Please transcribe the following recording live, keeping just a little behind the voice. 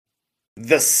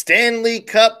The Stanley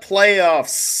Cup playoffs.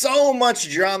 So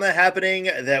much drama happening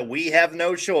that we have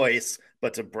no choice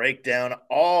but to break down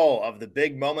all of the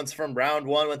big moments from round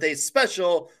one with a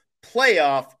special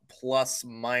playoff plus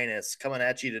minus coming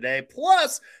at you today.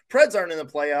 Plus, Preds aren't in the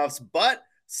playoffs, but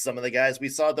some of the guys we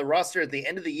saw at the roster at the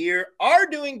end of the year are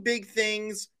doing big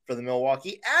things for the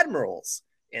Milwaukee Admirals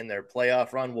in their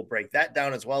playoff run. We'll break that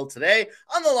down as well today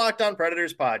on the Locked On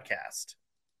Predators podcast.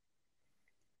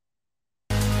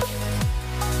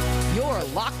 Your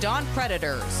Locked On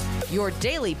Predators, your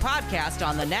daily podcast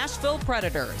on the Nashville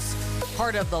Predators.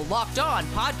 Part of the Locked On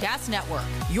Podcast Network,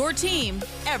 your team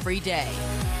every day.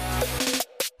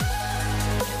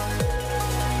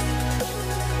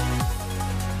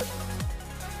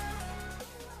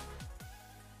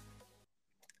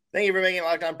 Thank you for making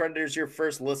Locked On Predators your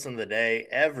first listen of the day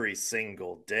every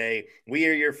single day. We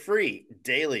are your free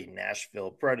daily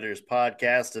Nashville Predators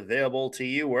podcast, available to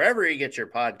you wherever you get your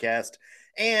podcast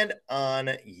and on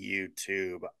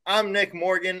YouTube. I'm Nick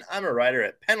Morgan. I'm a writer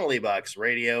at Penalty Box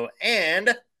Radio,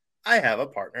 and I have a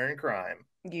partner in crime.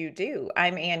 You do.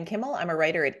 I'm Ann Kimmel. I'm a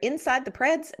writer at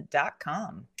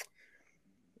InsideThePreds.com.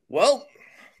 Well,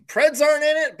 Preds aren't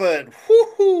in it, but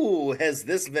whoo, has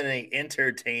this been an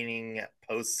entertaining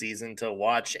postseason to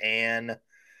watch, Ann?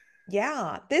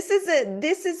 Yeah, this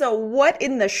is a what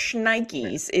in the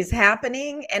shnikes is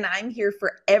happening, and I'm here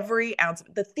for every ounce.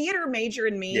 The theater major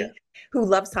in me who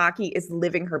loves hockey is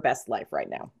living her best life right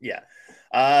now. Yeah.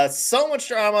 So much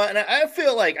drama, and I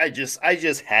feel like I just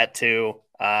had to.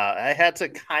 I had to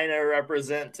kind of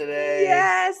represent today.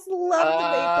 Yes,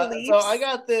 love the Maple Leafs. So I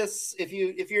got this. If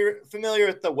you're familiar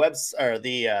with the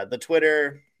the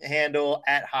Twitter handle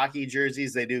at Hockey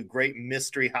Jerseys, they do great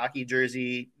mystery hockey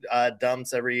jersey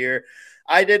dumps every year.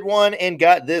 I did one and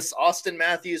got this Austin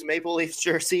Matthews Maple Leafs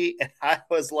jersey, and I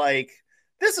was like,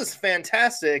 "This is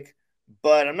fantastic,"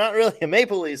 but I'm not really a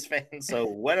Maple Leafs fan, so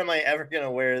when am I ever going to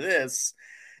wear this?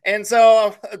 And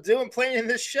so planning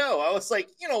this show, I was like,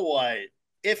 you know what?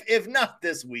 If not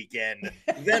this weekend,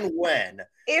 then when?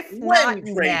 When,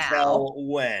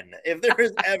 when? If there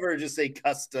is ever just a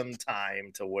custom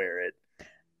time to wear it.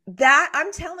 That,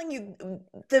 I'm telling you,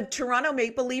 the Toronto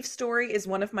Maple Leaf story is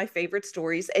one of my favorite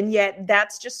stories, and yet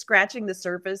that's just scratching the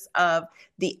surface of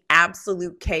the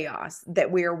absolute chaos that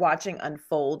we are watching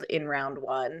unfold in round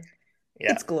one.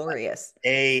 Yeah. It's glorious.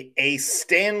 A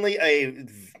Stanley,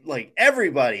 like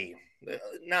everybody,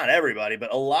 not everybody,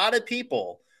 but a lot of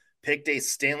people picked a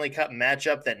Stanley Cup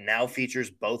matchup that now features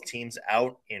both teams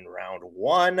out in round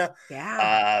one.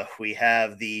 Yeah. We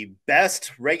have the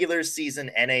best regular season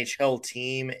NHL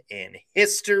team in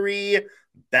history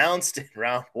bounced in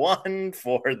round one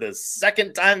for the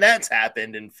second time that's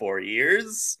happened in 4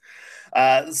 years.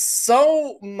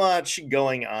 So much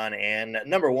going on. And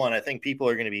number one, I think people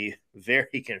are going to be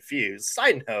very confused.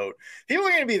 Side note, people are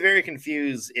going to be very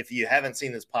confused if you haven't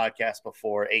seen this podcast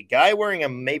before. A guy wearing a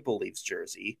Maple Leafs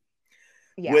jersey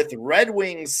with Red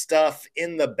Wings stuff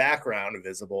in the background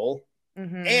visible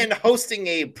and hosting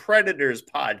a Predators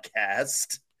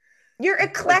podcast. You're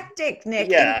eclectic, Nick.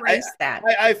 Yeah, embrace that.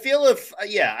 I feel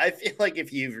like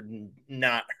if you've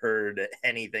not heard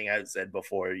anything I've said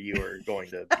before, you are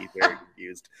going to be very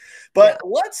confused. But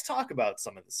let's talk about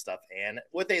some of the stuff, Ann.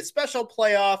 With a special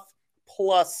playoff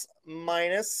plus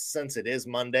minus, since it is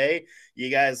Monday, you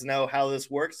guys know how this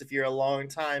works. If you're a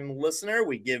long-time listener,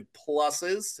 we give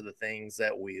pluses to the things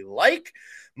that we like,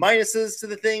 minuses to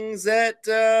the things that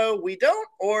we don't,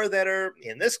 or that are,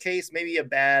 in this case, maybe a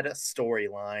bad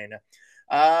storyline.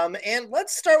 And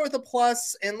let's start with a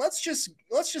plus, and let's just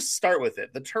start with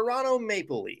it. The Toronto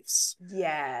Maple Leafs.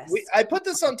 Yes. I put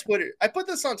this on Twitter.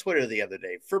 The other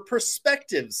day for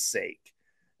perspective's sake.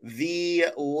 The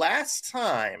last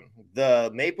time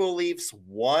the Maple Leafs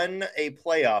won a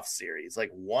playoff series, like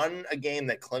won a game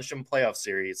that clinched them playoff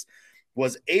series,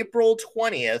 was April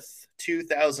 20th,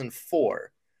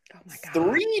 2004. Oh my God.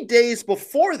 3 days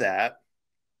before that,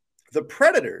 the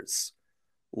Predators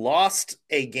lost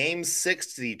a Game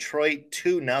 6 to Detroit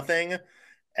 2-0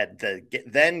 at the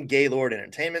then Gaylord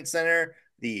Entertainment Center.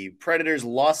 The Predators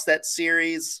lost that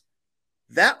series.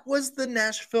 That was the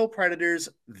Nashville Predators'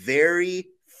 very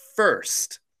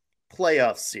first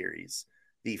playoff series.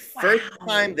 The first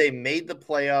time they made the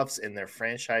playoffs in their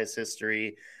franchise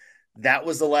history. That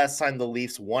was the last time the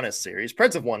Leafs won a series.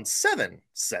 Preds have won 7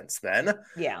 since then.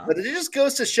 Yeah. But it just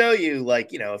goes to show you,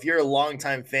 like, you know, if you're a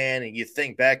longtime fan and you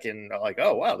think back and like,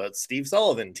 oh, wow, that Steve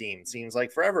Sullivan team seems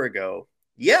like forever ago.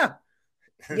 Yeah.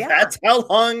 Yeah. That's how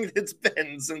long it's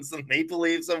been since the Maple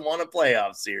Leafs have won a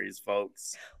playoff series,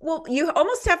 folks. Well, you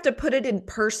almost have to put it in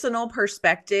personal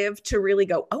perspective to really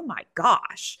go, oh my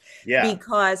gosh. Yeah.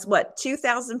 Because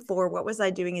 2004, what was I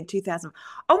doing in 2000?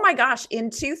 Oh my gosh. In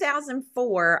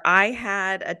 2004, I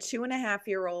had a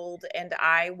 2.5-year-old and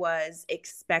I was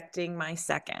expecting my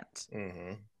second.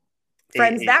 Mm-hmm.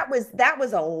 Friends, that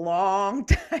was a long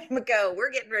time ago.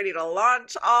 We're getting ready to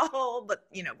launch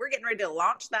we're getting ready to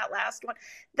launch that last one.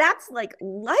 That's like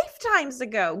lifetimes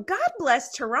ago. God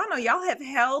bless Toronto. Y'all have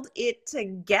held it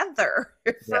together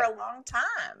for a long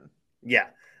time. Yeah.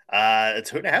 A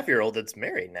 2.5-year-old that's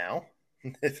married now.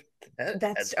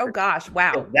 That's oh gosh,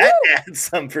 wow. That adds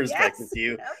some perspective to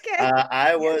you. Okay.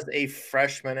 I was a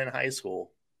freshman in high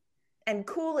school. And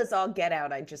cool as all get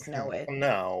out, I just know it.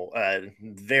 No,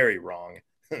 very wrong.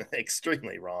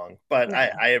 Extremely wrong. But no.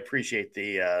 I appreciate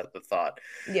the thought.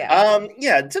 Yeah.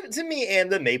 To me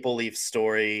and the Maple Leaf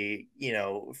story,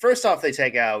 first off, they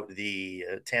take out the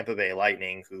Tampa Bay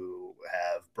Lightning, who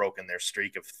have broken their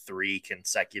streak of 3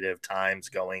 consecutive times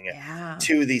going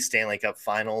to the Stanley Cup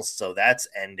Finals. So that's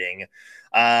ending.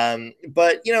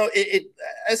 But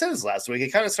I said this last week,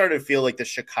 it kind of started to feel like the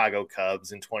Chicago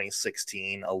Cubs in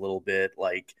 2016 a little bit.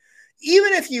 Like,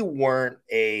 even if you weren't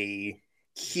a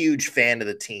huge fan of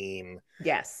the team,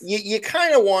 yes, you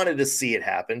kind of wanted to see it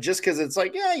happen, just because it's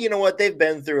like, yeah, you know what, they've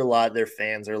been through a lot, their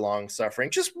fans are long suffering,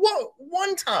 just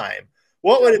one time,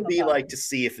 what would it be like to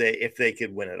see if they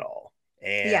could win it all?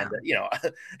 And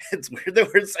it's weird that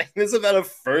we're saying this about a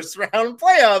first round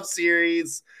playoff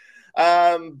series.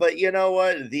 But you know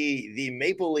what? The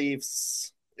Maple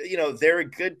Leafs, they're a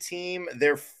good team.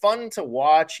 They're fun to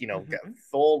watch,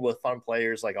 filled with fun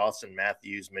players like Austin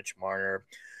Matthews, Mitch Marner,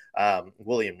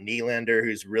 William Nylander,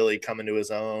 who's really coming to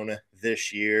his own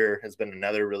this year, has been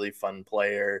another really fun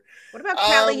player. What about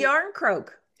Calle Yarncroke?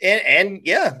 And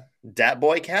that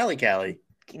boy Calle. Calle.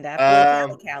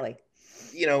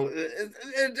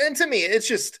 And to me, it's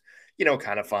just,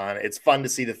 kind of fun. It's fun to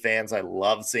see the fans. I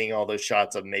love seeing all those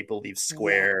shots of Maple Leaf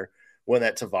Square when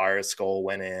that Tavares goal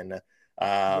went in.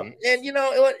 And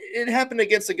it happened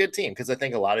against a good team, because I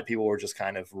think a lot of people were just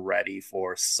kind of ready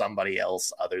for somebody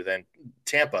else other than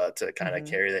Tampa to kind of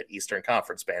carry that Eastern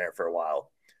Conference banner for a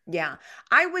while. Yeah,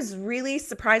 I was really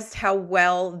surprised how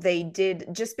well they did,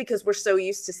 just because we're so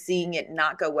used to seeing it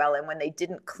not go well. And when they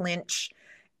didn't clinch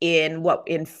in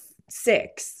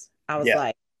 6, I was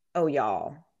like, oh,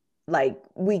 y'all. Like,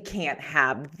 we can't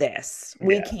have this.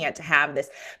 We can't have this.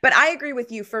 But I agree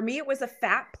with you. For me, it was a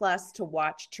fat plus to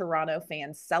watch Toronto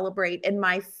fans celebrate. And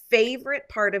my favorite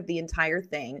part of the entire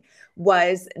thing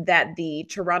was that the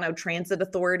Toronto Transit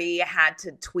Authority had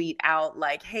to tweet out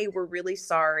like, hey, we're really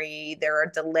sorry. There are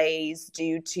delays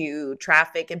due to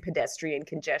traffic and pedestrian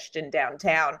congestion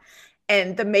downtown.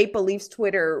 And the Maple Leafs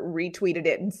Twitter retweeted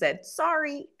it and said,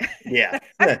 sorry. Yeah.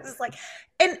 I was like,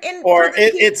 and or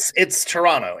it's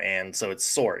Toronto, and so it's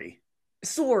sorry.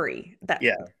 Sorry.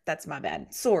 That's my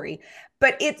bad. Sorry.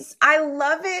 But I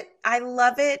love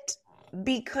it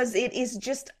because it is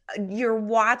just, you're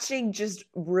watching just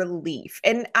relief.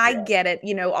 And I get it.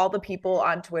 All the people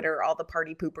on Twitter, all the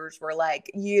party poopers were like,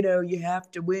 you have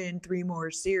to win 3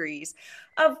 more series.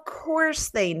 Of course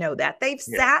they know that. They've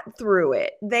sat through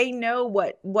it. They know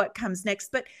what comes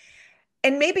next.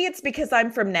 And maybe it's because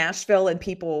I'm from Nashville and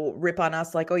people rip on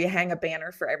us like, oh, you hang a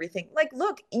banner for everything. Like,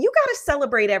 look, you got to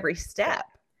celebrate every step.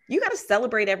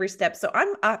 So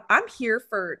I'm here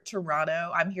for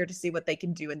Toronto. I'm here to see what they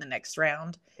can do in the next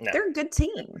round. No. They're a good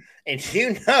team. And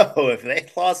if they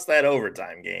lost that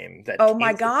overtime game,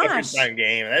 my gosh, overtime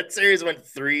game, that series went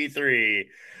 3-3.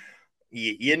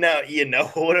 You know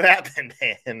what would have happened,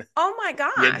 man. Oh my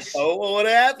gosh. What would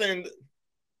have happened?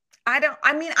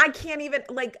 I can't even,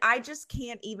 I just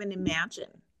can't even imagine.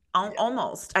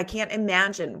 Almost. I can't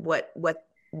imagine what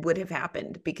would have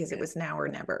happened, because it was now or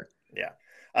never. Yeah.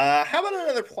 How about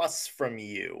another plus from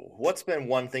you? What's been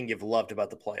one thing you've loved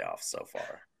about the playoffs so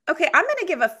far? Okay, I'm going to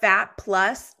give a fat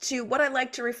plus to what I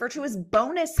like to refer to as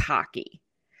bonus hockey.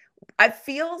 It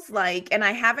feels like, and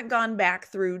I haven't gone back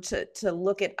through to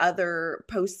look at other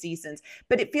postseasons,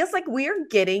 but it feels like we're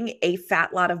getting a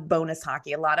fat lot of bonus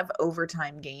hockey, a lot of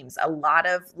overtime games, a lot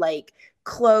of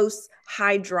close,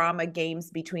 high drama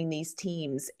games between these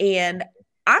teams. And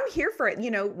I'm here for it.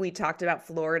 We talked about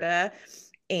Florida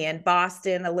and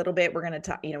Boston a little bit. We're going to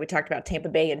talk, we talked about Tampa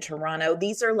Bay and Toronto.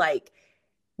 These are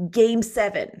game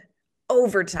 7,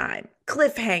 overtime,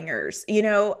 cliffhangers.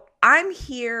 I'm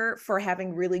here for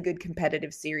having really good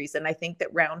competitive series. And I think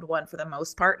that round 1, for the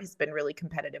most part, has been really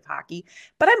competitive hockey.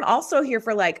 But I'm also here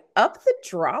for up the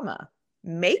drama.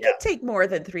 Make it take more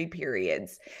than 3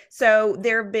 periods. So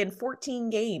there have been 14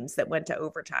 games that went to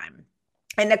overtime,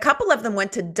 and a couple of them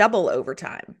went to double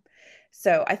overtime.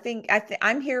 So I think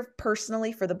I'm here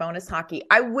personally for the bonus hockey.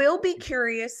 I will be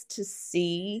curious to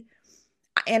see,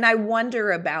 and I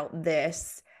wonder about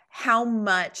this, how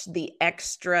much the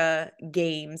extra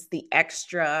games, the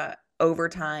extra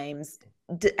overtimes,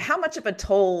 how much of a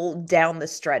toll down the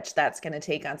stretch that's going to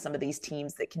take on some of these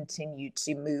teams that continue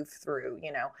to move through,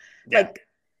 like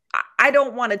I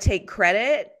don't want to take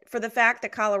credit for the fact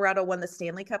that Colorado won the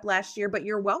Stanley Cup last year, but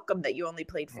you're welcome that you only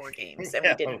played 4 games and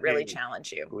we didn't really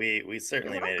challenge you. We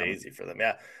certainly made it easy for them.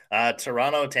 Yeah.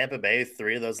 Toronto, Tampa Bay,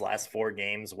 3 of those last 4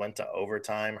 games went to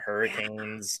overtime.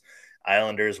 Hurricanes,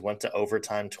 Islanders went to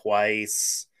overtime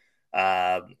twice.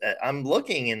 I'm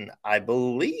looking, and I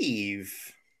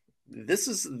believe this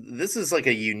is like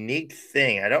a unique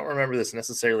thing. I don't remember this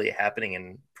necessarily happening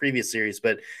in previous series,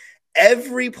 but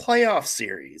every playoff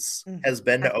series has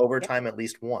been to overtime at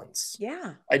least once.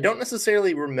 Yeah. I don't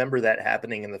necessarily remember that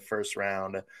happening in the first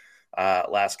round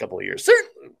last couple of years.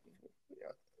 Certainly.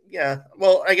 Yeah.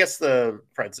 Well, I guess the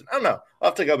Preds. I don't know.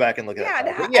 I'll have to go back and look at that.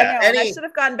 I should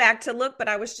have gone back to look, but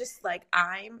I was just like,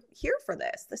 I'm here for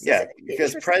this. This is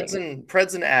because Preds and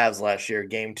Avs last year,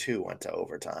 game 2 went to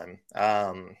overtime.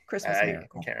 Christmas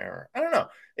miracle. I can't remember. I don't know.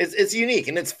 It's unique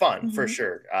and it's fun for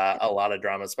sure. A lot of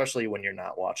drama, especially when you're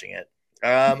not watching it.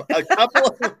 A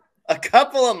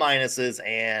couple of minuses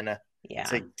and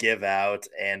to give out,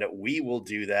 and we will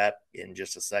do that in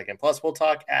just a second. Plus, we'll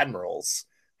talk Admirals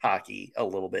hockey a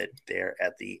little bit there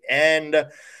at the end.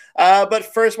 But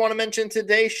first, want to mention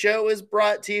today's show is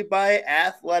brought to you by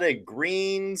Athletic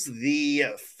Greens, the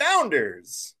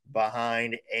founders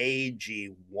behind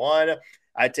AG1.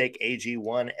 I take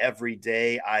AG1 every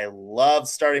day. I love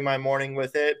starting my morning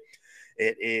with it.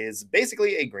 It is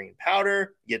basically a green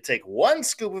powder. You take 1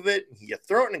 scoop of it, you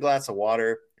throw it in a glass of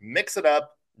water, mix it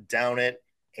up, down it,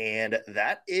 and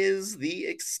that is the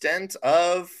extent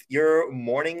of your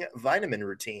morning vitamin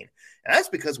routine. And that's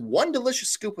because 1 delicious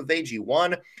scoop of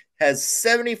AG1 has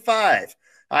 75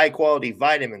 high-quality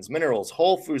vitamins, minerals,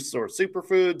 whole food source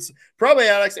superfoods,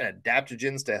 probiotics, and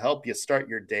adaptogens to help you start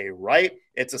your day right.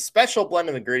 It's a special blend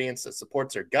of ingredients that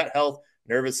supports your gut health,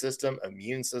 nervous system,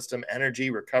 immune system, energy,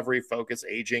 recovery, focus,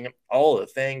 aging, all of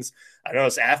the things. I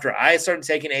noticed after I started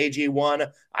taking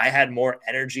AG1, I had more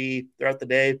energy throughout the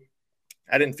day.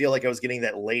 I didn't feel like I was getting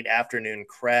that late afternoon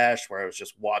crash where I was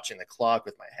just watching the clock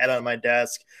with my head on my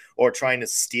desk or trying to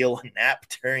steal a nap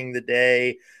during the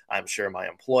day. I'm sure my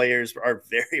employers are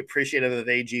very appreciative of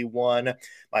AG1.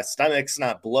 My stomach's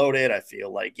not bloated. I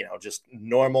feel like, just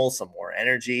normal, some more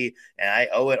energy, and I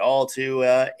owe it all to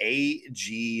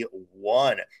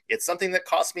AG1. It's something that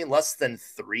cost me less than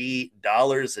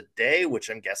 $3 a day, which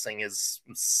I'm guessing is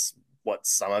what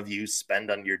some of you spend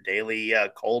on your daily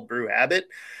cold brew habit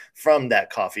from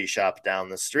that coffee shop down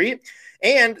the street.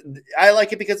 And I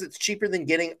like it because it's cheaper than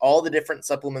getting all the different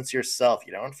supplements yourself.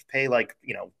 You don't have to pay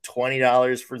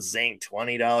 $20 for zinc,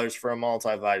 $20 for a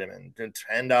multivitamin,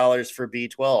 $10 for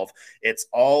B12. It's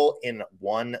all in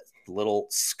one little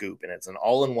scoop, and it's an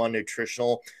all-in-one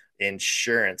nutritional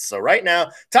insurance. So right now,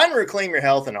 time to reclaim your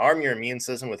health and arm your immune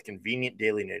system with convenient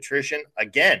daily nutrition.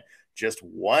 Again, just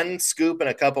 1 scoop in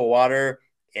a cup of water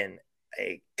in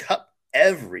a cup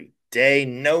every day.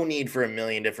 No need for a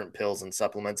million different pills and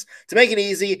supplements. To make it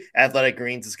easy, Athletic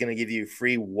Greens is going to give you a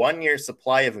free 1-year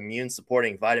supply of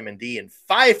immune-supporting vitamin D and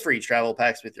 5 free travel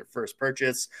packs with your first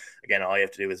purchase. Again, all you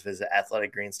have to do is visit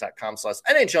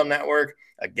athleticgreens.com/NHL Network.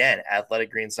 Again,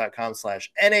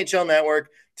 athleticgreens.com/NHL Network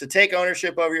to take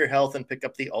ownership over your health and pick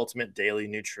up the ultimate daily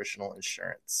nutritional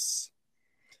insurance.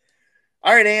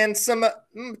 All right, and some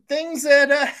things that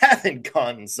haven't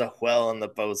gone so well in the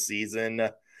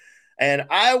postseason. And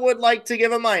I would like to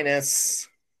give a minus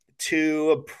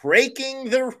to breaking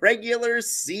the regular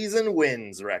season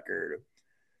wins record,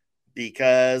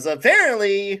 because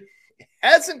apparently it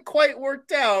hasn't quite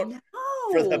worked out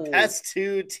for the past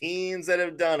 2 teams that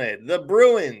have done it. The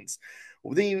Bruins,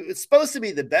 it's supposed to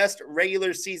be the best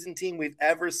regular season team we've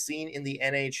ever seen in the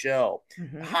NHL.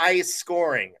 High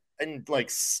scoring and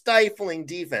stifling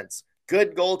defense,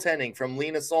 good goaltending from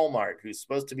Linus Ullmark, who's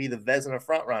supposed to be the Vezina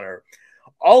frontrunner.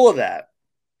 All of that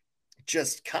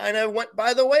just kind of went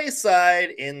by the wayside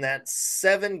in that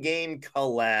 7-game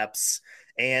collapse.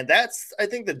 And that's, I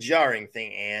think, the jarring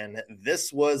thing, and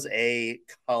this was a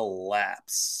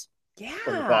collapse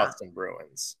for the Boston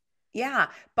Bruins. Yeah.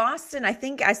 Boston, I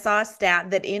think I saw a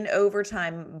stat that in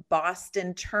overtime,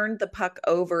 Boston turned the puck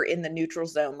over in the neutral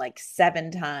zone 7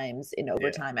 times in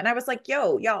overtime. Yeah. And I was like,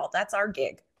 yo, y'all, that's our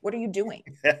gig. What are you doing?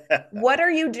 What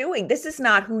are you doing? This is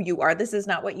not who you are. This is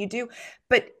not what you do.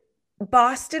 But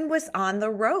Boston was on the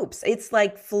ropes. It's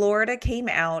like Florida came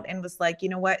out and was like, you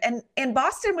know what? And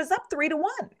Boston was up 3-1.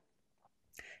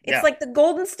 It's like the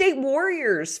Golden State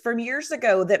Warriors from years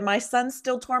ago that my sons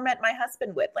still torment my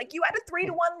husband with. Like, you had a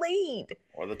 3-1 lead.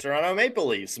 Or the Toronto Maple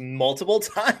Leafs multiple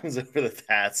times over the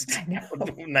past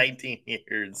 19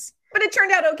 years. But it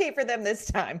turned out okay for them this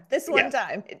time. This one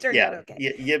time, it turned out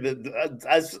okay.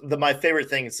 But my favorite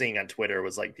thing seeing on Twitter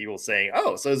was like people saying,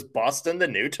 "Oh, so is Boston the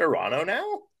new Toronto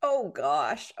now?" Oh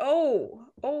gosh. Oh.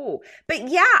 But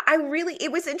yeah,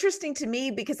 it was interesting to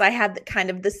me because I had kind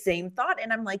of the same thought,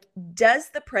 and I'm like, does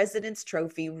the President's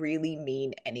Trophy really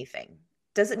mean anything?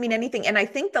 Does it mean anything? And I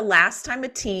think the last time a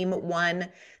team won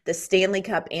the Stanley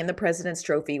Cup and the President's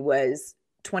Trophy was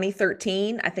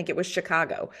 2013. I think it was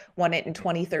Chicago won it in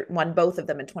 2013, won both of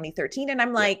them in 2013. And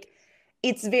I'm like,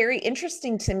 it's very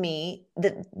interesting to me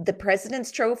that the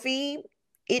President's Trophy,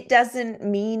 it doesn't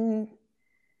mean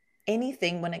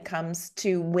anything when it comes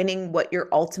to winning what you're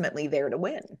ultimately there to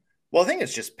win. Well, I think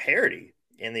it's just parity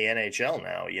in the NHL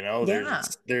now. You know,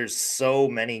 there's so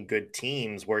many good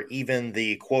teams where even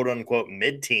the quote unquote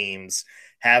mid teams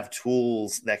have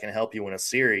tools that can help you win a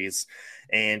series.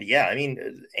 And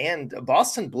and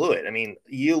Boston blew it. I mean,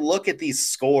 you look at these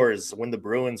scores when the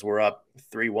Bruins were up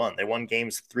 3-1, they won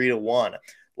games 3-1,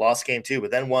 lost game 2, but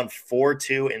then won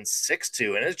 4-2 and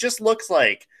 6-2. And it just looks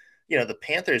like, the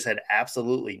Panthers had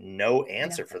absolutely no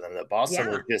answer for them, that Boston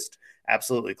was just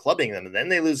absolutely clubbing them. And then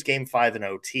they lose game 5 in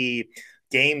OT.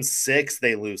 Game 6,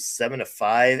 they lose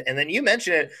 7-5. And then you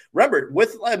mentioned it. Remember,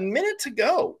 with a minute to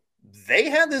go, they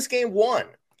had this game won.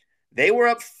 They were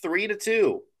up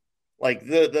 3-2. Like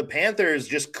the Panthers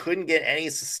just couldn't get any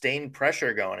sustained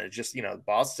pressure going. It's just,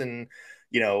 Boston,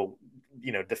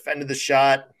 defended the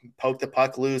shot, poked the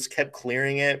puck loose, kept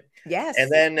clearing it. Yes.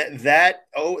 And then that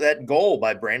goal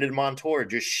by Brandon Montour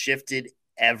just shifted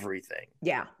everything.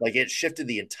 Yeah. Like it shifted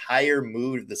the entire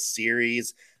mood of the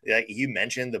series. Like you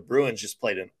mentioned, the Bruins just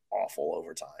played an awful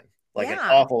overtime. An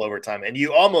awful overtime. And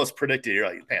you almost predicted, you're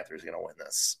like, the Panthers are going to win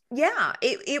this. Yeah.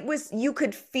 It was, you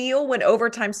could feel when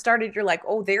overtime started, you're like,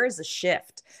 oh, there is a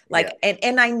shift.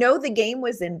 And I know the game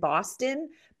was in Boston,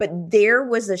 but there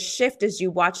was a shift as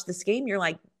you watch this game. You're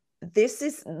like,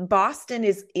 Boston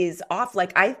is off.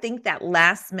 Like, I think that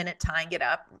last minute tying it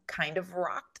up kind of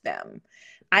rocked them.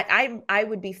 I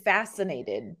would be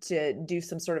fascinated to do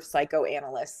some sort of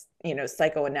psychoanalysis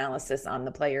on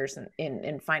the players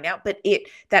and find out. But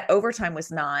that overtime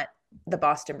was not the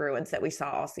Boston Bruins that we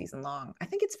saw all season long. I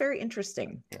think it's very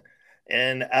interesting.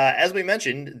 And as we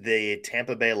mentioned, the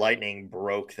Tampa Bay Lightning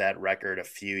broke that record a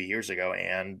few years ago.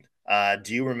 And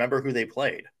do you remember who they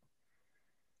played?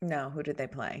 No, who did they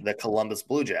play? The Columbus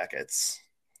Blue Jackets.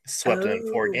 Swept them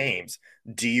in 4 games.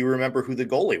 Do you remember who the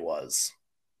goalie was?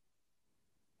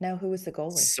 No, who was the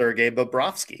goalie? Sergei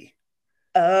Bobrovsky.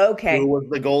 Okay. Who was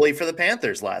the goalie for the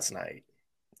Panthers last night?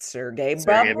 Sergei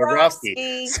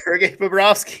Bobrovsky. Sergei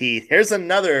Bobrovsky. Here's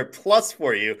another plus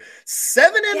for you.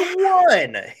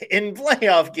 7-1 in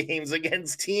playoff games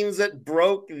against teams that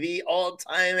broke the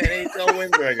all-time NHL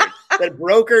wins record. That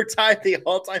broke or tied the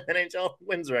all-time NHL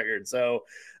wins record. So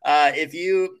if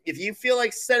you feel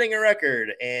like setting a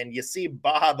record and you see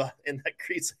Bob in that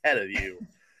crease ahead of you,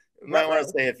 you might want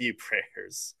to say a few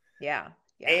prayers. Yeah.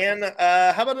 And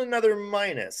how about another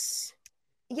minus?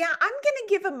 Yeah, I'm going to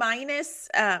give a minus.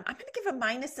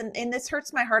 And this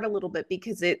hurts my heart a little bit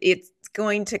because it's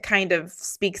going to kind of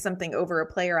speak something over a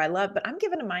player I love, but I'm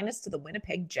giving a minus to the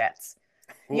Winnipeg Jets.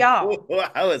 Y'all.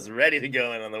 I was ready to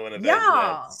go in on the Winnipeg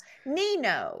Jets.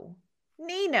 Nino.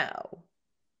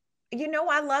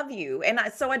 I love you. And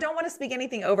so I don't want to speak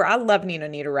anything over. I love Nino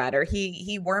Niederreiter.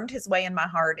 He wormed his way in my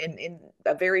heart in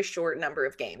a very short number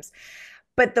of games.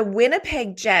 But the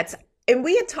Winnipeg Jets, and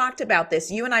we had talked about this.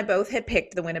 You and I both had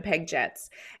picked the Winnipeg Jets.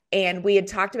 And we had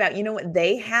talked about,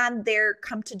 they had their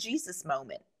come to Jesus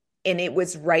moment. And it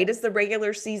was right as the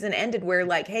regular season ended where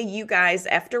like, hey, you guys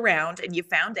effed around and you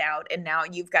found out. And now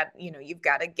you've got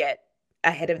to get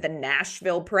ahead of the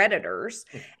Nashville Predators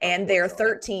and their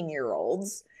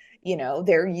 13-year-olds,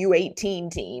 their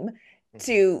U18 team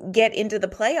to get into the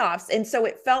playoffs. And so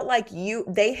it felt like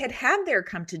they had their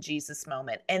come to Jesus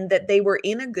moment and that they were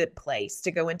in a good place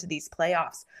to go into these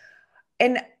playoffs.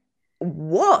 And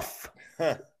woof.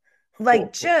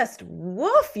 Just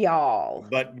woof, y'all.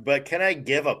 But can I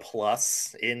give a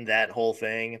plus in that whole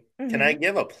thing? Mm-hmm. Can I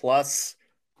give a plus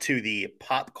to the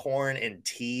popcorn and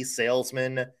tea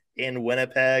salesman in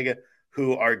Winnipeg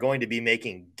who are going to be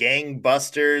making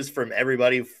gangbusters from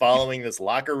everybody following this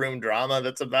locker room drama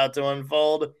that's about to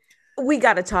unfold? We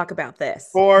got to talk about this.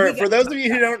 For those of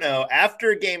you who don't know,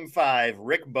 after Game 5,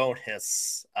 Rick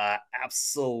Bowness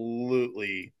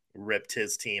absolutely ripped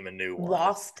his team a new one.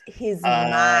 Lost his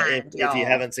mind, if you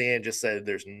haven't seen it, just said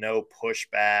there's no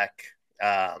pushback.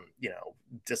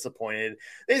 Disappointed.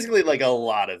 Basically, like a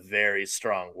lot of very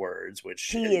strong words,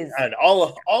 which and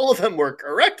all of them were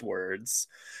correct words.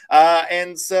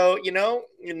 And so,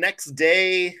 next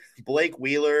day, Blake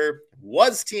Wheeler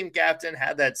was team captain,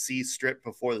 had that C strip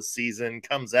before the season,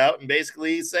 comes out and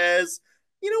basically says,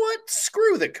 you know what?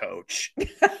 Screw the coach.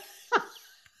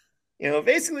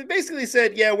 Basically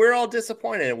said, yeah, we're all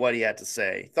disappointed in what he had to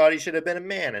say. Thought he should have been a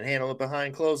man and handled it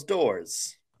behind closed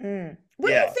doors. What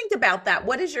do you think about that?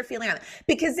 What is your feeling on it?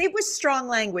 Because it was strong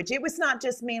language. It was not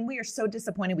just, man, we are so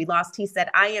disappointed we lost. He said,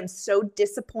 I am so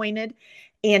disappointed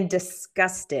and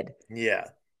disgusted. Yeah.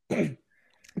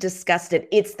 Disgusted.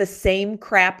 It's the same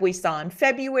crap we saw in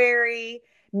February.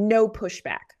 No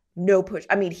pushback. No push.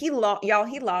 I mean, he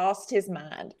lost his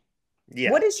mind. Yeah.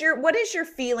 What is your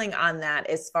feeling on that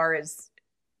as far as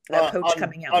a coach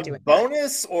coming out and doing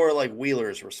Bowness that? Or like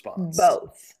Wheeler's response?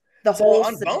 Both. The whole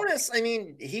on Bowness, I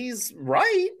mean, he's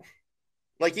right.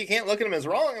 Like, you can't look at him as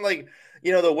wrong. Like,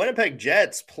 the Winnipeg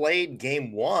Jets played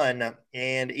Game 1,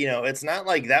 and, it's not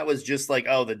like that was just like,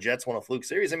 oh, the Jets won a fluke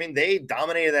series. I mean, they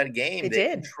dominated that game.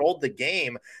 They controlled the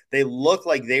game. They looked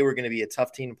like they were going to be a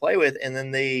tough team to play with. And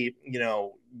then they,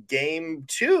 Game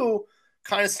 2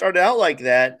 kind of started out like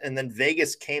that, and then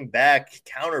Vegas came back,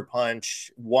 counterpunch,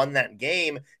 won that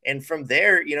game, and from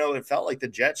there, it felt like the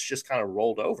Jets just kind of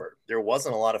rolled over. There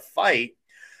wasn't a lot of fight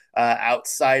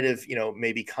outside of,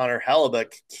 maybe Connor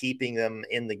Hellebuck keeping them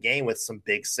in the game with some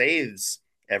big saves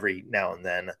every now and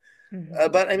then.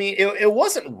 Mm-hmm. But I mean, it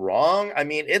wasn't wrong. I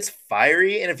mean, it's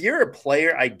fiery, and if you're a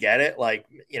player, I get it. Like,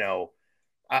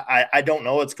 I don't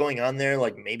know what's going on there.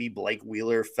 Like, maybe Blake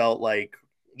Wheeler felt like,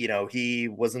 he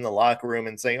was in the locker room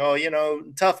and saying, oh,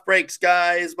 tough breaks,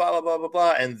 guys, blah, blah, blah, blah,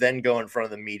 blah. And then go in front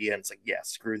of the media and it's like, yeah,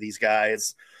 screw these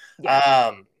guys.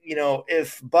 Yeah.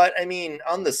 But I mean,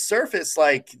 on the surface,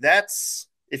 like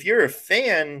if you're a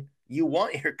fan, you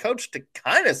want your coach to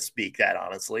kind of speak that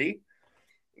honestly,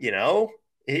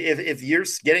 if you're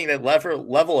getting that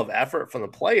level of effort from the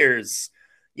players,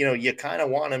 you kind of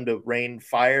want them to rain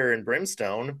fire and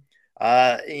brimstone,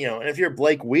 and if you're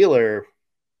Blake Wheeler,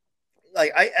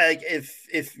 like I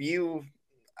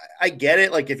get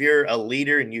it. Like if you're a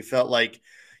leader and you felt like,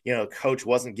 coach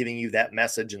wasn't giving you that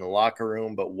message in the locker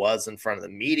room, but was in front of the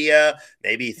media,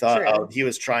 maybe he thought, he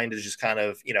was trying to just kind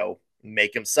of,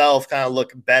 make himself kind of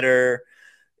look better.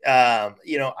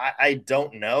 I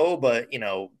don't know, but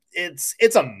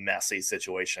it's a messy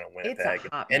situation in Winnipeg.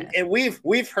 And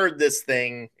we've heard this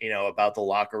thing, about the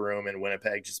locker room in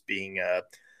Winnipeg just being a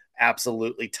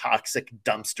absolutely toxic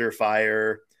dumpster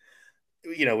fire.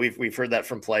 We've heard that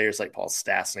from players like Paul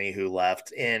Stastny who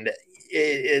left, and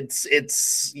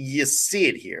it's you see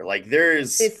it here. Like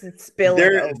there's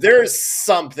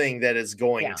something that is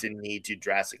going to need to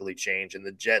drastically change. And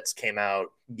the Jets came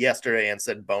out yesterday and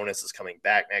said Bowness is coming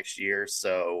back next year.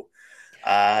 So,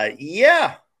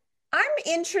 yeah. I'm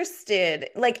interested.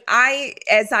 Like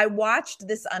as I watched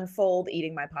this unfold,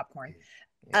 eating my popcorn,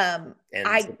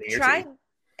 I tried.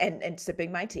 And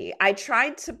sipping my tea, I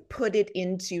tried to put it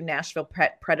into Nashville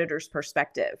Predators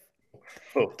perspective.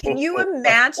 Can you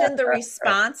imagine the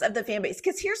response of the fan base?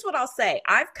 Because here's what I'll say.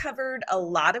 I've covered a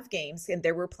lot of games, and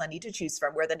there were plenty to choose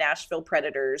from, where the Nashville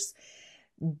Predators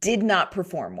did not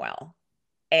perform well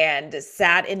and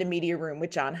sat in a media room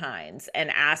with John Hines and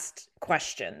asked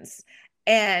questions.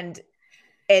 And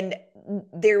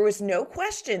there was no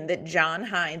question that John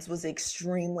Hines was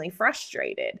extremely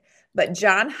frustrated. But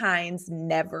John Hines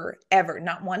never, ever,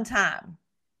 not one time,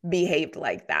 behaved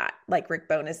like that, like Rick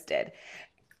Bowness did.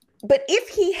 But if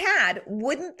he had,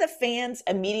 wouldn't the fans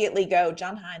immediately go,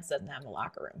 John Hines doesn't have a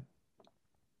locker room?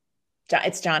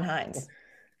 It's John Hines.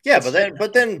 Yeah,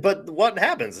 but what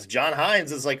happens is John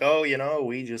Hines is like, oh,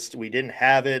 we didn't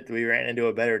have it. We ran into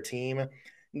a better team.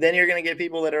 Then you're going to get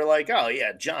people that are like, oh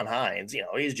yeah, John Hines,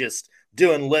 he's just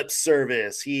doing lip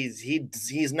service.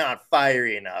 He's not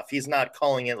fiery enough. He's not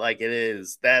calling it like it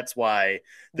is. That's why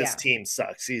this team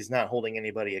sucks. He's not holding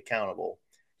anybody accountable.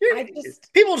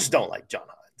 People just don't like John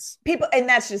Hines. And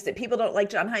that's just it. People don't like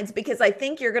John Hines because I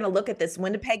think you're going to look at this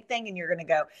Winnipeg thing and you're going to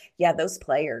go, yeah, those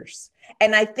players.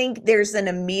 And I think there's an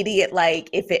immediate, like,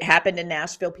 if it happened in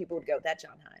Nashville, people would go, that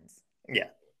John Hines. Yeah.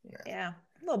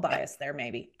 A little bias there,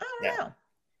 maybe. I don't know.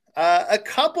 A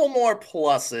couple more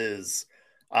pluses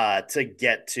to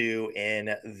get to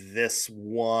in this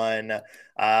one.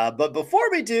 But before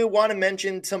we do, want to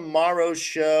mention tomorrow's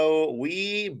show.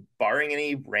 We, barring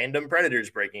any random Predators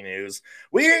breaking news,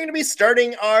 we are going to be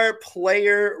starting our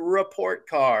player report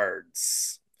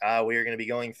cards. We are going to be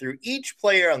going through each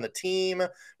player on the team.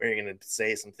 We're going to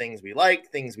say some things we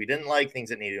liked, things we didn't like, things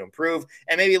that need to improve,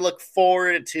 and maybe look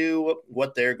forward to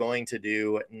what they're going to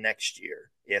do next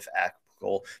year, if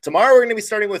applicable. Tomorrow, we're going to be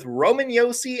starting with Roman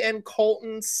Josi and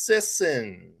Colton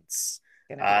Sissons.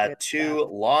 Two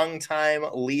longtime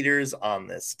leaders on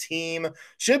this team.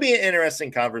 Should be an interesting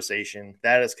conversation.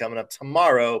 That is coming up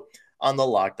tomorrow on the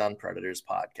Locked On Predators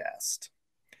podcast.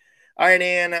 All right,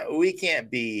 Ann, we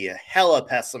can't be hella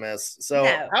pessimists. So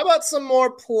How about some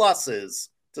more pluses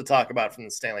to talk about from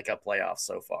the Stanley Cup playoffs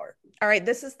so far? All right,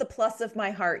 this is the plus of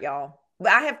my heart, y'all.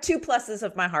 I have two pluses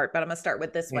of my heart, but I'm going to start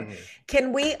with this one.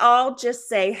 Can we all just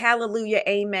say hallelujah,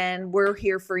 amen? We're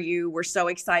here for you. We're so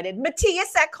excited.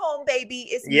 Mattias Ekholm, baby,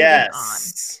 is moving on.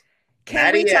 Can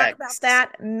Maddie we talk about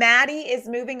that? Maddie is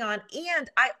moving on. And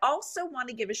I also want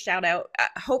to give a shout out.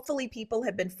 Hopefully people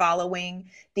have been following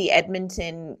the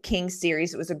Edmonton Kings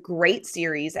series. It was a great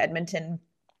series. Edmonton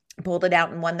pulled it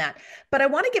out and won that. But I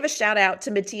want to give a shout out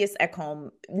to Mattias Ekholm,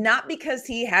 not because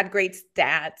he had great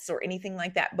stats or anything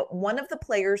like that, but one of the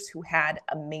players who had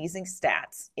amazing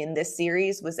stats in this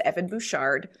series was Evan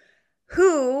Bouchard,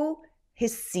 who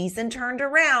his season turned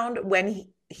around when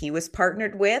he was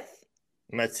partnered with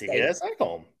Mattias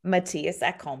Ekholm.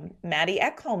 Maddie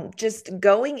Ekholm, just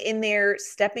going in there,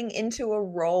 stepping into a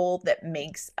role that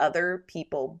makes other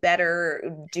people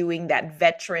better, doing that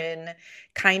veteran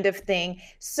kind of thing.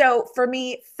 So for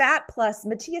me, fat plus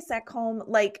Mattias Ekholm,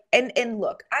 and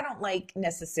look, I don't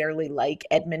necessarily like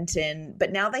Edmonton,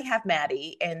 but now they have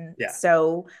Maddie. And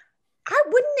so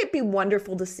wouldn't it be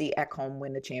wonderful to see Ekholm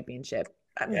win the championship?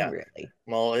 I mean, really.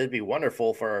 Well, it'd be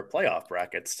wonderful for our playoff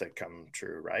brackets to come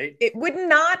true, right? It would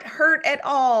not hurt at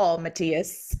all,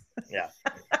 Mattias. Yeah.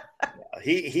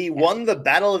 He won the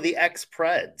battle of the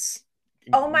ex-Preds.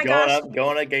 Oh my gosh.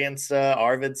 Going against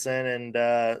Arvidsson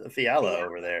and Fiala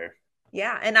over there.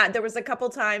 Yeah, and there was a couple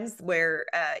times where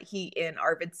he and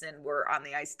Arvidsson were on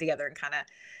the ice together and kind of...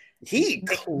 He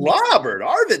clobbered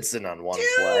Arvidsson on one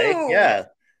play. Yeah.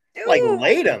 Dude.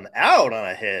 Laid him out on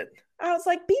a hit. I was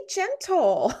like, be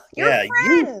gentle. You're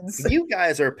friends. You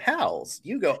guys are pals.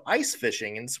 You go ice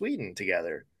fishing in Sweden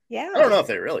together. Yeah. I don't know if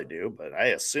they really do, but I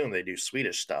assume they do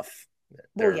Swedish stuff.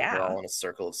 They're all in a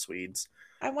circle of Swedes.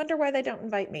 I wonder why they don't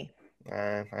invite me.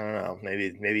 I don't know.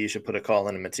 Maybe you should put a call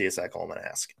in to Mattias Ekholm and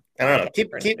ask. I don't know.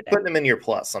 Keep putting him in your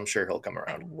plus. I'm sure he'll come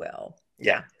around. I will.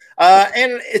 Yeah.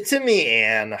 And to me,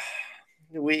 Anne,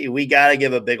 we got to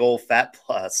give a big old fat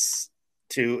plus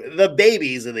to the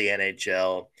babies of the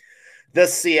NHL. The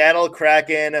Seattle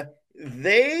Kraken,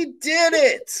 they did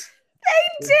it.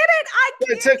 They did it. I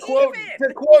can't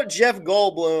to quote Jeff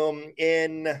Goldblum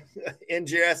in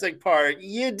Jurassic Park,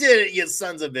 you did it, you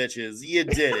sons of bitches. You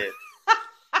did it.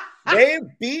 They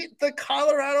beat the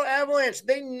Colorado Avalanche.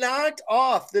 They knocked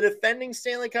off the defending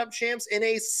Stanley Cup champs in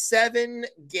a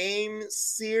 7-game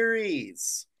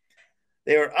series.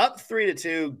 They were up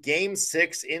 3-2. Game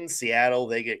 6 in Seattle,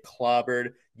 they get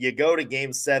clobbered. You go to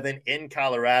Game 7 in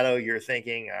Colorado, you're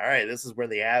thinking, all right, this is where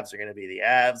the Avs are going to be the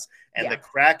Avs. And the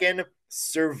Kraken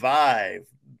survive.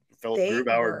 Philip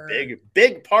Grubauer,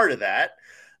 big part of that.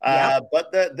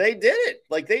 But they did it.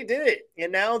 They did it.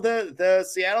 And now the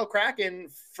Seattle Kraken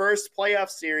first playoff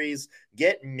series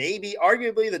get maybe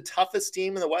arguably the toughest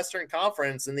team in the Western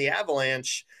Conference, and the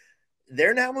Avalanche,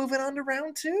 they're now moving on to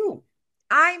round 2.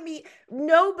 I mean,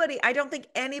 I don't think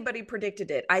anybody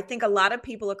predicted it. I think a lot of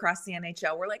people across the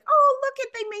NHL were like, oh,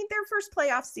 they made their first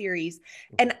playoff series.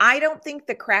 And I don't think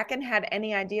the Kraken had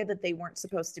any idea that they weren't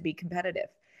supposed to be competitive.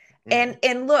 And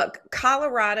look,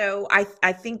 Colorado,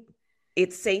 I think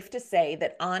it's safe to say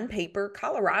that on paper,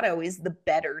 Colorado is the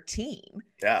better team.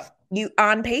 Yeah.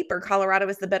 On paper, Colorado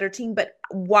is the better team. But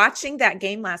watching that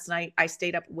game last night, I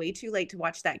stayed up way too late to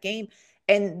watch that game.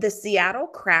 And the Seattle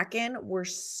Kraken were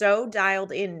so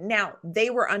dialed in. Now, they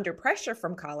were under pressure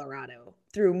from Colorado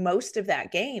through most of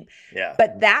that game. Yeah.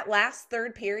 But that last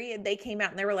third period, they came out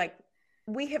and they were like,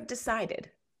 we have decided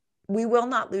we will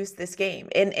not lose this game.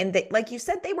 And they, like you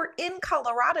said, they were in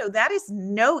Colorado. That is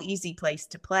no easy place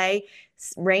to play.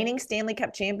 Reigning Stanley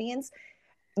Cup champions.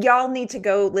 Y'all need to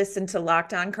go listen to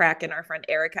Locked On Kraken, our friend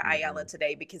Erica Ayala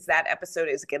today, because that episode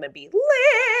is going to be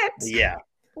lit. Yeah.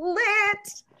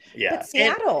 Lit. Yeah. But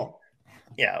Seattle.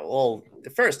 Well,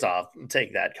 first off,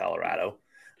 take that, Colorado.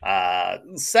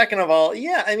 Second of all,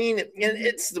 I mean,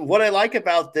 it's what I like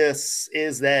about this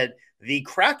is that the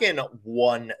Kraken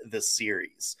won the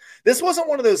series. This wasn't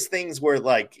one of those things where,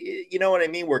 like, you know what I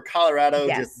mean, where Colorado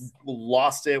just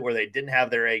lost it, where they didn't have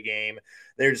their A game.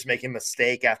 They're just making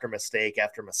mistake after mistake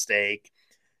after mistake.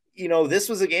 You know, this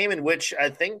was a game in which I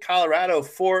think Colorado,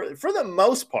 for the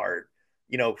most part,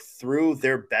 you know, threw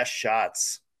their best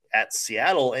shots at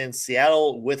Seattle, and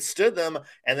Seattle withstood them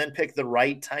and then picked the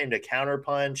right time to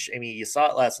counterpunch. I mean, you saw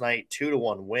it last night,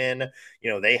 2-1 win. You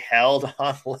know, they held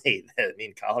on late. I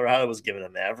mean, Colorado was giving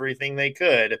them everything they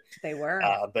could. They were.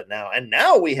 But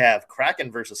now we have Kraken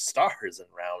versus Stars in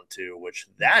round 2, which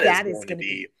that is going to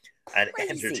be an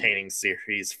entertaining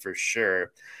series for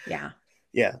sure.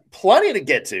 Yeah, plenty to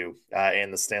get to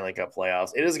in the Stanley Cup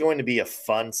playoffs. It is going to be a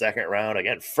fun second round.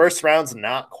 Again, first round's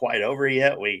not quite over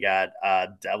yet. We got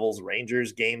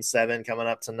Devils-Rangers Game 7 coming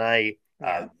up tonight.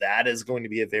 That is going to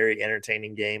be a very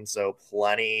entertaining game, so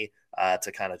plenty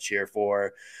to kind of cheer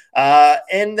for.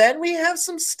 And then we have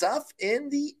some stuff in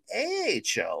the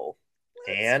AHL.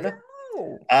 Let's go.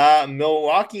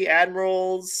 Milwaukee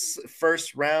Admirals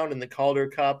first round in the Calder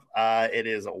Cup. It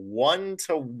is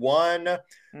 1-1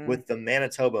 with the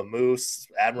Manitoba Moose.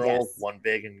 Admirals won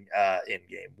big in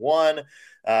game 1.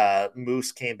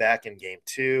 Moose came back in game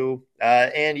 2.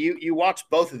 And you watch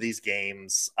both of these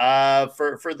games.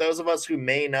 For those of us who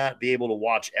may not be able to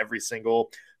watch every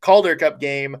single Calder Cup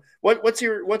game, what's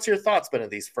your thoughts been of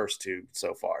these first two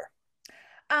so far?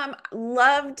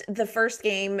 Loved the first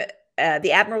game.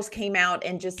 The Admirals came out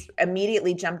and just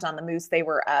immediately jumped on the Moose. They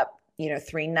were up,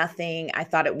 3-0. I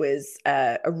thought it was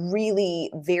a really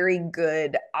very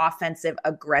good offensive,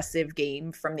 aggressive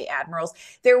game from the Admirals.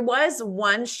 There was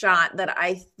one shot that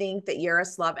I think that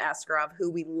Yaroslav Askarov, who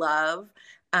we love,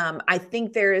 I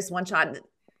think there is one shot.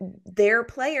 Their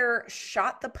player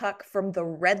shot the puck from the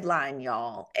red line,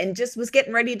 y'all, and just was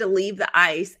getting ready to leave the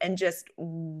ice and just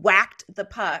whacked the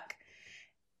puck,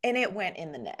 and it went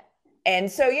in the net.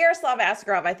 And so Yaroslav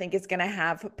Askarov, I think, is going to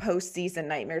have postseason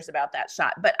nightmares about that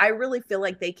shot. But I really feel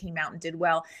like they came out and did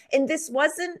well. And this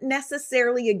wasn't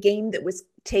necessarily a game that was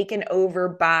taken over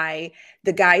by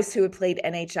the guys who had played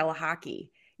NHL hockey.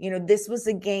 This was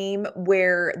a game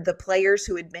where the players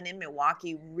who had been in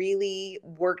Milwaukee really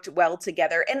worked well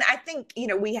together. And I think,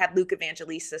 we had Luke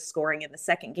Evangelista scoring in the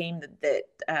second game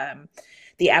that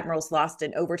the Admirals lost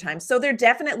in overtime. So they're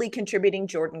definitely contributing.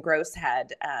 Jordan Gross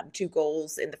had 2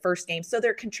 goals in the first game. So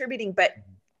they're contributing. But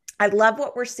I love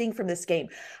what we're seeing from this game.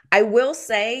 I will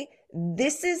say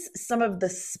this is some of the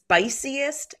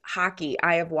spiciest hockey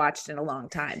I have watched in a long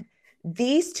time.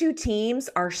 These two teams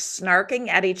are snarking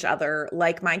at each other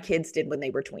like my kids did when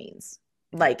they were tweens.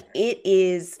 Like, it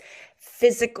is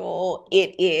physical.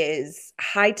 It is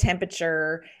high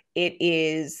temperature. It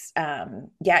is,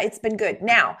 it's been good.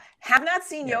 Now, have not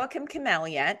seen Joachim Kimmel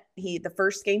yet. The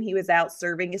first game he was out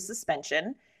serving a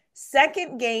suspension.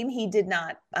 Second game, he did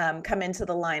not come into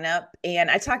the lineup.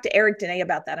 And I talked to Eric Dene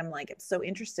about that. I'm like, I'm so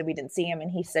interested we didn't see him. And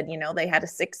he said, they had a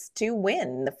 6-2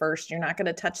 win the first. You're not going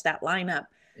to touch that lineup.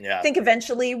 Yeah. I think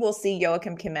eventually we'll see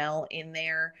Joachim Kimmel in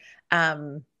there.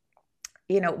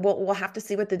 We'll have to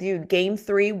see what they do. Game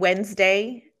 3,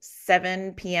 Wednesday,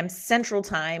 7 p.m. Central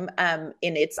Time. And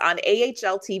it's on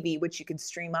AHL TV, which you can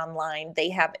stream online. They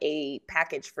have a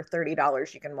package for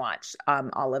 $30. You can watch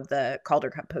all of the Calder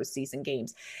Cup postseason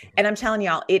games. And I'm telling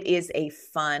y'all, it is a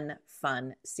fun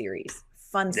series.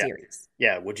 Series.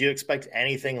 Yeah. Would you expect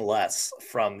anything less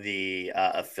from the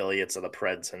affiliates of the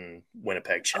Preds and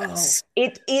Winnipeg Jets?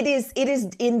 It is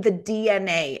in the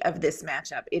DNA of this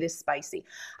matchup. It is spicy.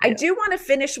 Yeah. I do want to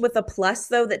finish with a plus,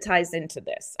 though, that ties into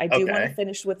this. I do want to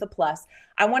finish with a plus.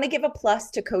 I want to give a plus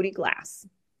to Cody Glass.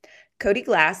 Cody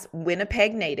Glass,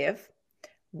 Winnipeg native,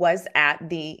 was at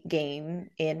the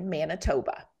game in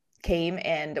Manitoba. Came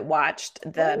and watched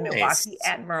the Milwaukee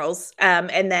Admirals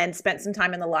and then spent some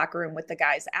time in the locker room with the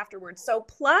guys afterwards. So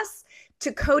plus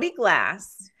to Cody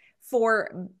Glass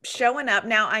for showing up.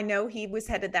 Now, I know he was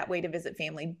headed that way to visit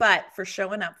family, but for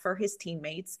showing up for his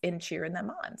teammates and cheering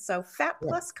them on. So fat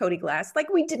plus Cody Glass,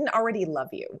 like we didn't already love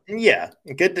you. Yeah,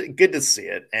 good to see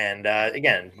it. And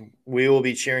again, we will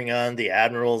be cheering on the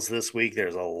Admirals this week.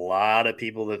 There's a lot of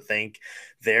people that think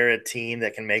they're a team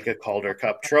that can make a Calder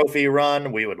Cup trophy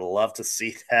run. We would love to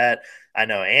see that. I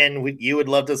know, and you would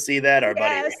love to see that. Our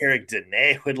buddy Eric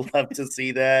Dene would love to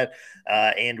see that.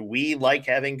 And we like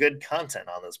having good content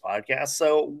on this podcast,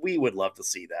 so we would love to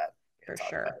see that. For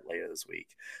sure. Later this week.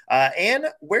 And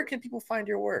where can people find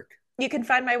your work? You can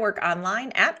find my work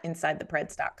online at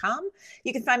InsideThePreds.com.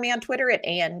 You can find me on Twitter at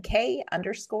ANK_Mama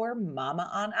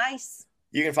on Ice.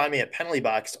 You can find me at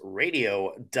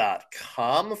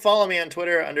penaltyboxradio.com. Follow me on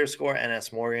Twitter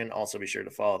 _NSMorgan. Also be sure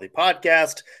to follow the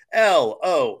podcast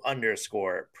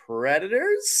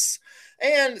LO_Predators.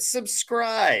 And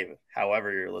subscribe,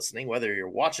 however you're listening, whether you're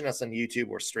watching us on YouTube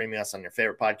or streaming us on your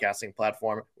favorite podcasting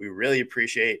platform. We really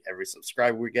appreciate every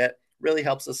subscriber we get. Really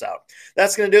helps us out.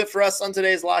 That's going to do it for us on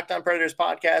today's Locked On Predators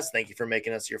podcast. Thank you for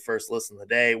making us your first listen of the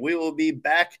day. We will be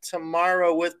back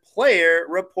tomorrow with player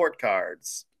report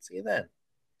cards. See you then.